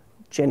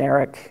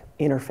generic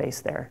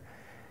interface there.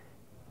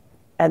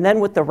 And then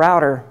with the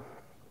router,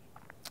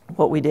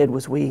 what we did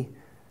was we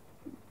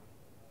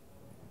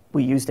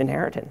used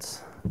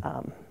inheritance.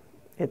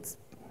 It's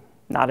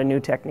not a new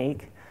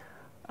technique.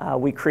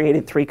 We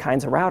created 3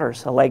 kinds of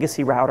routers: a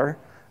legacy router,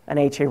 an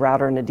HA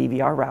router, and a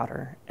DVR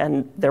router.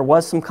 And there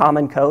was some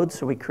common code,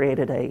 so we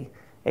created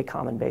a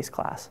common base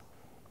class.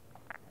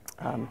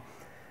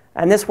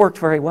 And this worked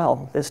very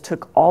well. This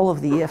took all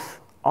of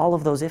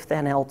those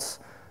if-then-else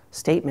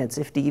statements,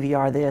 if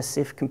DVR this,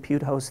 if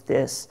compute host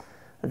this,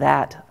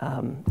 that.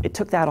 It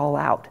took that all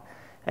out.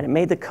 And it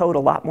made the code a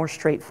lot more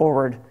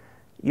straightforward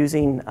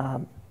using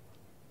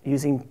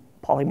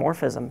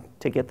polymorphism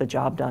to get the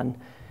job done.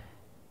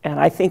 And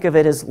I think of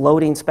it as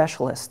loading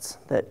specialists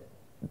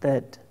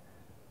that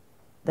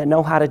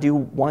know how to do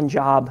one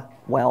job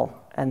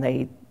well, and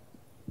they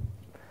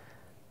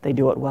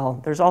do it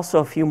well. There's also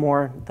a few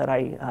more that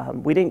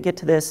we didn't get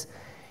to this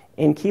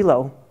in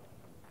Kilo,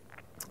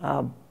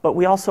 but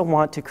we also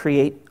want to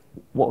create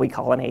what we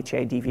call an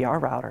HA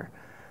DVR router.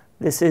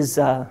 This is,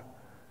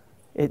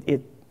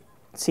 it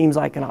seems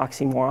like an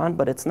oxymoron,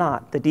 but it's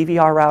not. The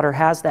DVR router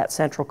has that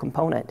central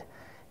component,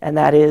 and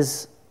that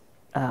is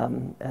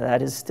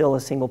still a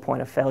single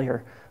point of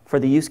failure for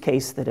the use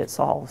case that it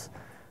solves.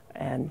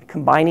 And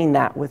combining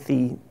that with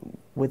the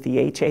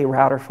HA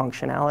router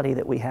functionality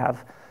that we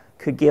have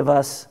could give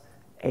us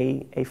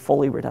a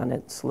fully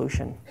redundant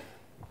solution.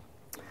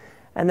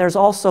 And there's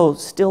also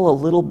still a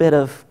little bit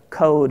of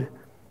code.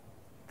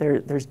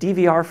 There's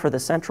DVR for the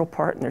central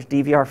part, and there's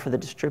DVR for the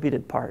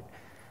distributed part.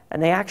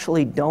 And they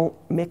actually don't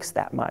mix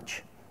that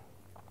much.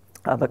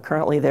 But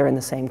currently they're in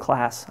the same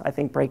class. I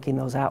think breaking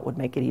those out would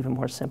make it even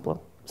more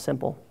simple.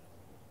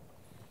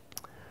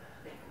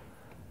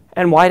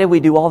 And why did we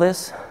do all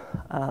this?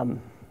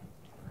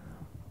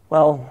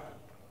 Well,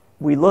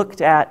 we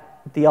looked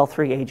at the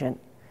L3 agent,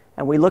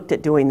 and we looked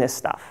at doing this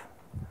stuff.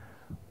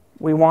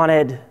 We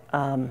wanted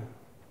L3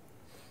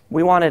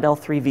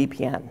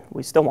 VPN.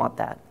 We still want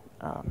that.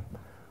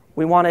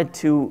 We wanted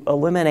to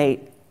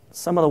eliminate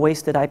some of the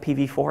wasted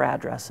IPv4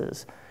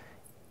 addresses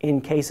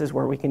in cases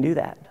where we can do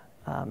that.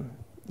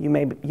 You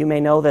may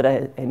know that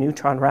a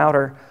Neutron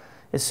router,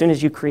 as soon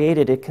as you create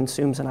it, it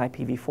consumes an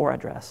IPv4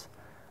 address.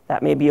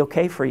 That may be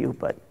okay for you,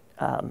 but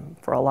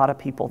for a lot of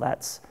people,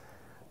 that's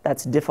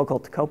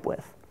difficult to cope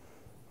with.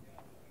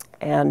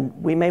 And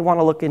we may want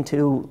to look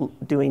into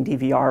doing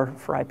DVR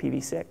for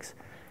IPv6.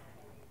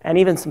 And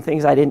even some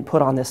things I didn't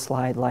put on this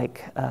slide,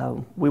 like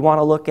we want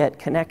to look at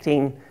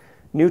connecting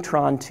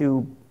Neutron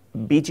to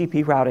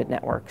BGP routed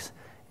networks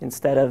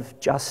instead of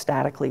just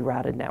statically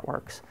routed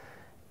networks.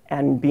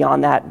 And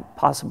beyond that,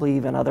 possibly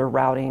even other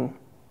routing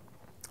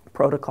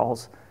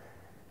protocols.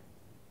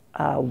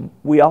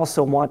 We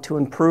also want to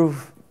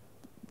improve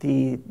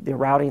the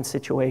routing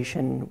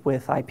situation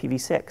with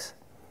IPv6.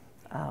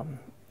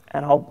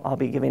 And I'll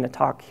be giving a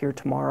talk here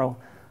tomorrow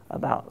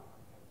about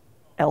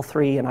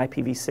L3 and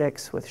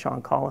IPv6 with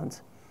Sean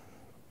Collins.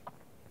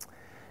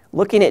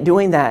 Looking at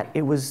doing that,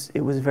 it was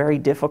very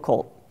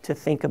difficult to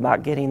think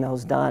about getting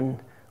those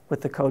done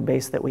with the code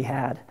base that we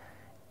had.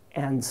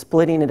 And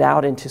splitting it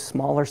out into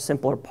smaller,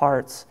 simpler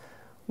parts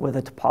with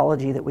a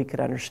topology that we could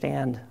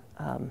understand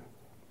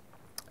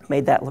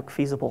made that look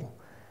feasible.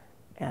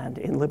 And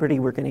in Liberty,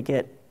 we're going to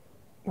get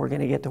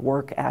to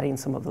work adding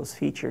some of those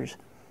features.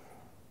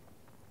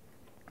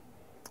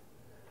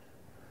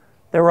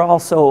 There were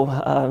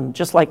also,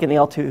 just like in the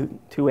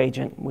L2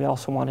 agent, we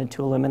also wanted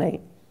to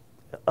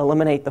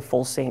eliminate the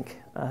full sync.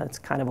 It's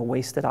kind of a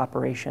wasted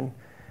operation,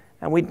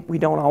 and we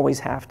don't always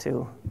have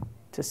to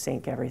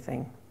sync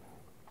everything.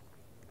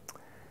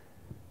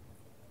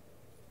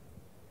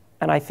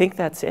 And I think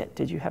that's it.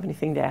 Did you have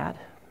anything to add?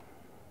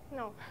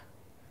 No.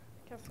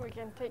 Guess we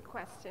can take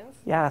questions.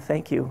 Yeah,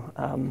 thank you.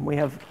 We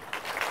have.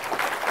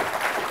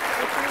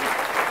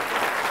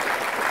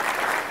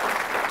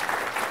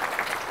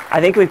 I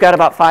think we've got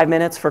about 5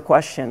 minutes for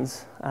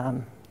questions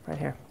right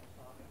here.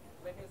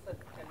 When you said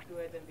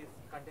L2 agent is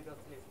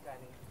continuously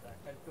scanning,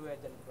 L2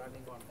 agent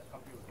running on the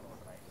computer,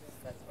 right?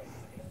 That's why it's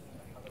scanning.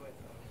 Otherwise,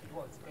 it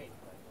won't scan,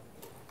 right?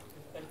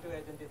 If L2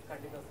 agent is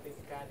continuously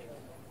scanning,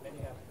 then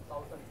you have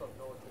thousands of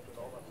nodes, it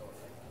will overload,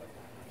 right? But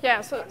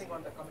Yeah, so running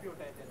on the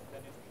computer agent,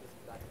 then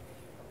it's that.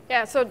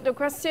 yeah, so the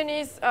question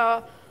is,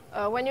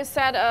 when you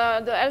said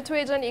the L2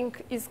 agent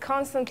is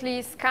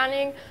constantly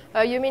scanning,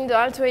 you mean the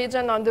L2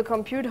 agent on the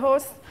compute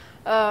host?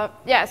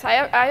 Yes,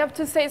 I have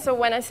to say, so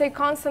when I say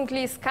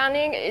constantly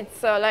scanning,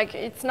 it's like,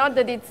 it's not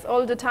that it's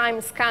all the time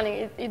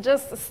scanning. It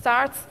just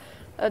starts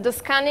the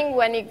scanning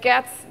when it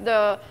gets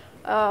the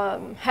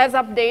heads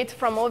update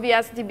from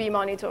OVS DB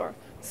monitor.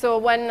 So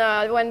when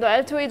the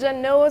L2 agent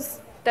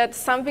knows that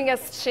something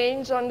has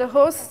changed on the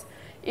host,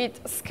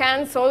 it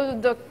scans all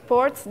the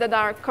ports that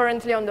are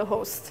currently on the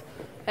host.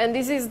 And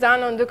this is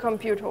done on the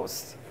compute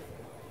host.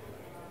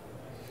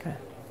 Okay.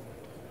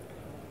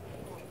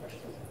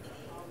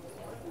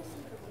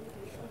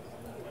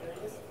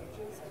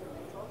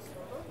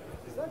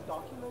 Is that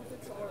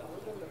documented somewhere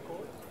other than the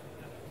code?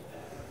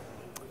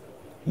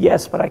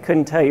 Yes, but I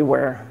couldn't tell you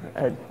where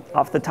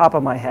off the top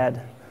of my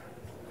head.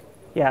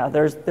 Yeah,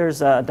 there's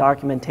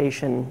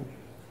documentation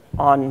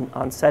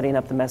on setting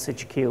up the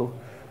message queue.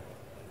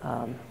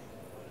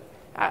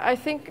 I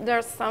think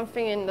there's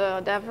something in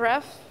the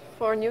devref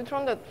for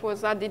Neutron that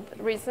was added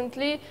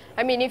recently.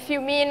 I mean, if you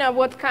mean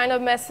what kind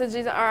of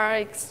messages are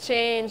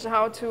exchanged,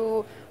 how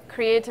to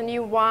create a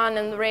new one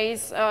and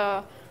raise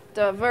the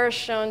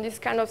version, this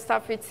kind of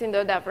stuff, it's in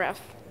the devref.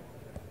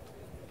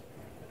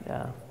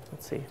 Yeah,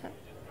 let's see.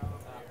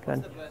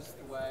 What's the best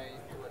way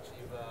to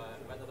achieve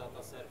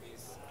metadata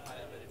service high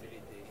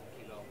availability in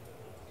Kilo,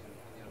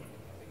 in your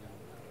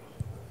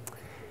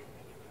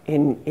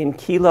opinion? In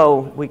Kilo,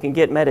 we can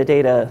get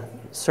metadata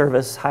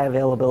service high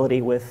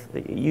availability with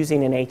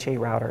using an HA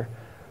router.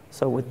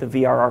 So with the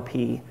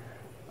VRRP,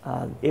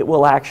 it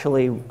will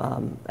actually,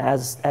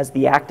 as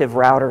the active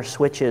router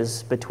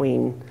switches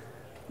between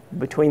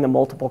the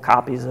multiple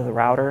copies of the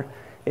router,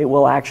 it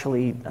will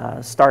actually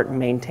start and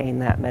maintain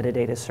that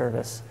metadata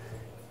service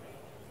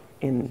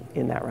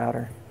in that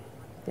router.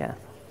 Yeah.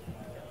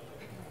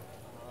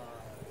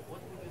 What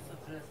would you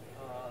suggest,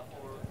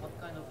 or what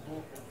kind of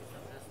loop would you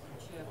suggest to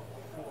check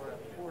for a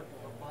port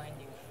or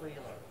binding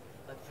failure,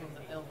 like from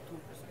the L2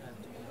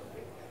 perspective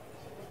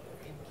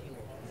in Kilo?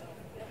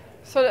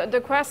 So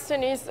the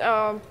question is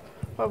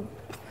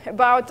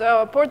about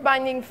port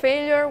binding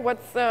failure.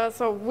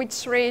 So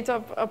which rate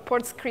of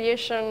ports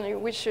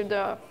creation we should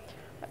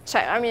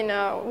check? I mean,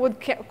 would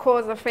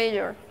cause a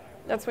failure.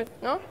 That's what,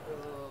 no?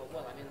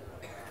 Well, I mean,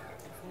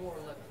 it's more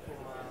like from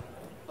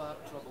bug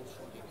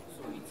troubleshooting.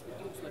 So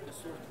it looks like a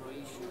software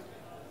issue.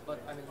 But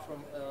I mean,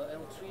 from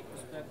L3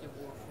 perspective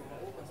or from an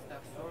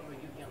OpenStack server,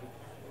 you can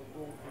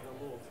go through the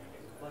logs.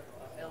 But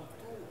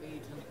L2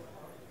 agent,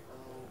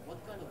 what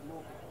kind of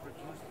log it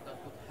produces that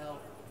would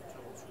help to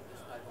troubleshoot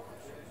this type of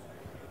issues?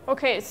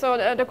 Okay, so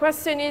the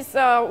question is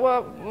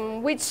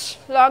which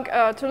log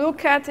to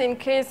look at in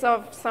case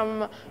of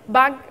some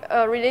bug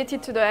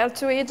related to the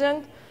L2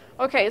 agent.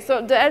 Okay,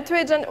 so the L2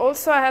 agent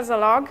also has a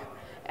log,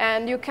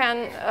 and you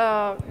can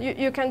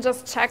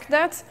just check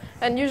that.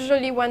 And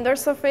usually when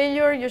there's a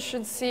failure, you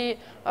should see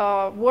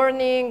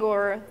warning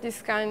or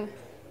this kind.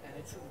 And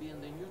it should be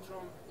in the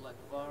Neutron, like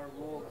var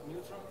log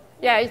Neutron?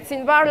 Yeah, it's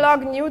in var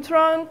log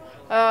Neutron,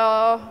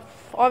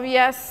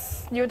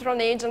 OVS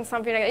Neutron agent,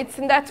 something like that. It's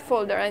in that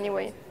folder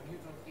anyway.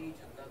 Neutron agent,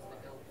 that's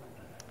the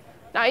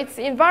L2. Now it's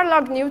in var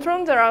log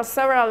Neutron, there are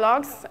several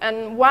logs,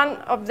 and one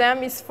of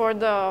them is for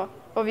the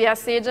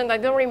OVS agent. I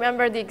don't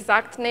remember the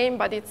exact name,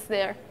 but it's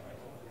there.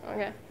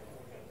 Okay.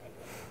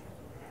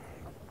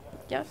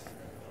 Yes?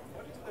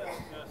 What is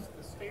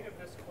the state of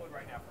this code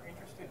right now? If we're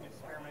interested in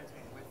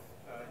experimenting with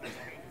the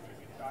changes that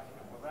you've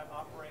documented, will that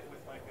operate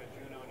with like a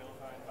Juno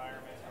Nova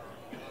environment or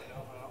Kilo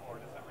Nova, or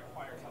does that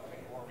require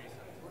something more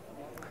recent?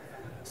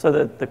 So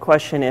the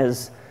question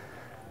is,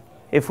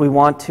 if we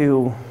want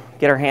to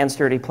get our hands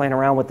dirty playing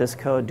around with this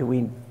code,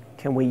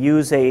 can we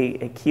use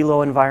a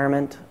Kilo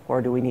environment,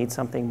 or do we need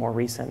something more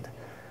recent?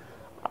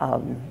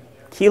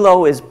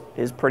 Kilo is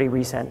pretty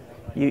recent.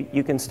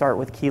 You can start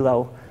with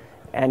Kilo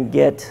and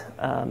get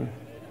all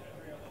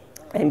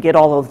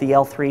of the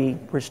L3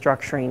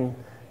 restructuring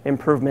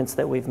improvements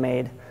that we've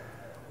made.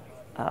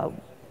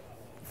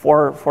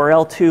 For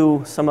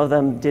L2, some of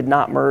them did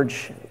not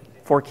merge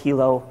for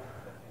Kilo,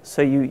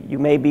 so you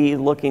may be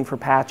looking for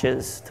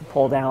patches to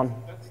pull down.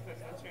 That's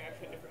actually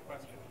a different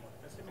question.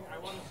 Assuming I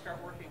want to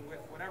start working with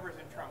whatever's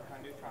in trunk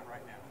on Neutron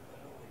right now,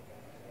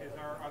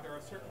 are there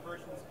certain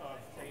versions of,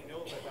 say,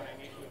 Nova that I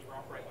need to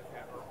interoperate with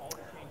that, or all the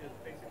changes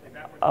basically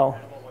backwards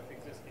compatible with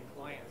existing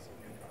clients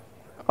in Neutron?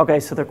 Okay,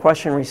 so the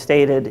question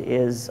restated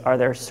is, are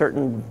there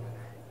certain,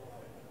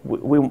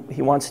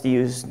 he wants to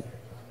use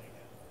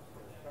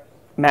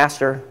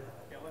master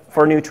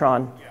for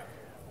Neutron.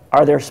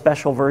 Are there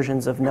special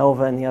versions of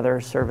Nova and the other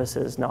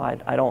services? No,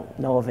 I don't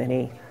know of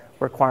any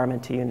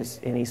requirement to use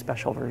any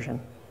special version.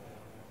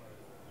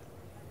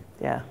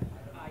 Yeah.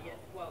 Yes,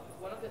 well,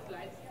 one of the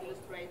slides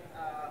illustrates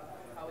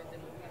how is the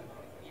movement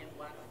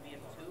VM1 to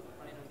VM2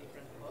 running on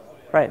different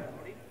hosts. Right.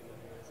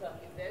 So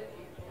if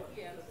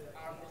VMs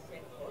are on the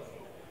same host,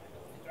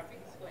 the traffic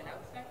is going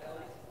outside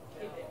or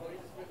is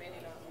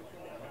remaining on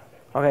within the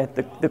host?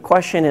 Okay, the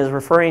question is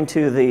referring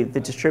to the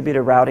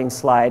distributed routing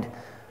slide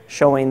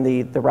showing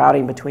the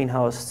routing between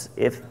hosts.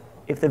 If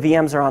the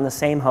VMs are on the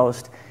same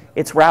host,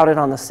 it's routed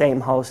on the same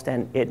host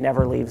and it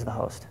never leaves the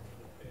host.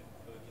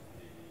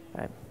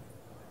 Right.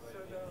 So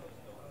the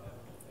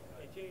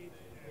edges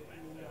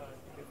between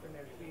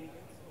different L3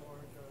 agents or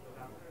the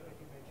router that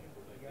you mentioned,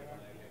 the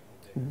VRR,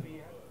 so you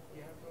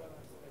have a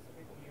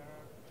specific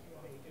VRR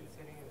agent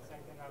sitting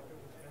inside the router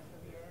which does the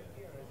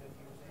VRR, or is it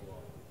using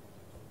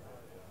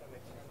some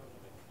external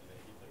how do you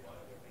achieve the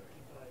VRR?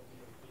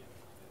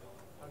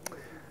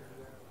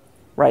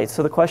 Right,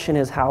 so the question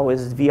is, how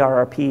is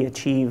VRRP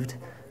achieved?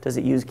 Does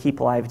it use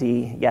Keep Live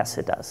D? Yes,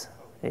 it does.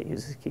 It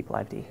uses Keep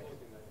Live D.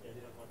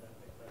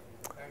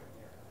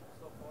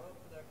 So follow-up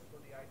to that, so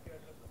the IP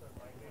addresses are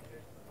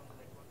migrated from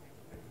the network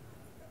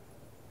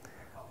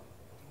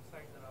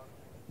inside the router?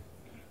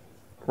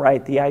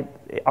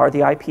 Right, are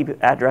the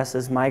IP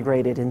addresses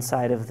migrated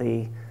inside of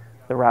the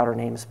router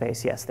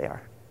namespace? Yes, they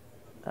are.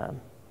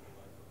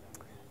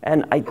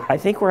 And I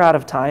think we're out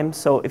of time,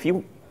 so if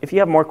you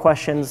have more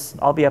questions,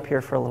 I'll be up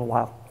here for a little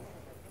while.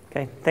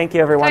 Okay, thank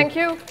you, everyone. Thank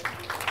you.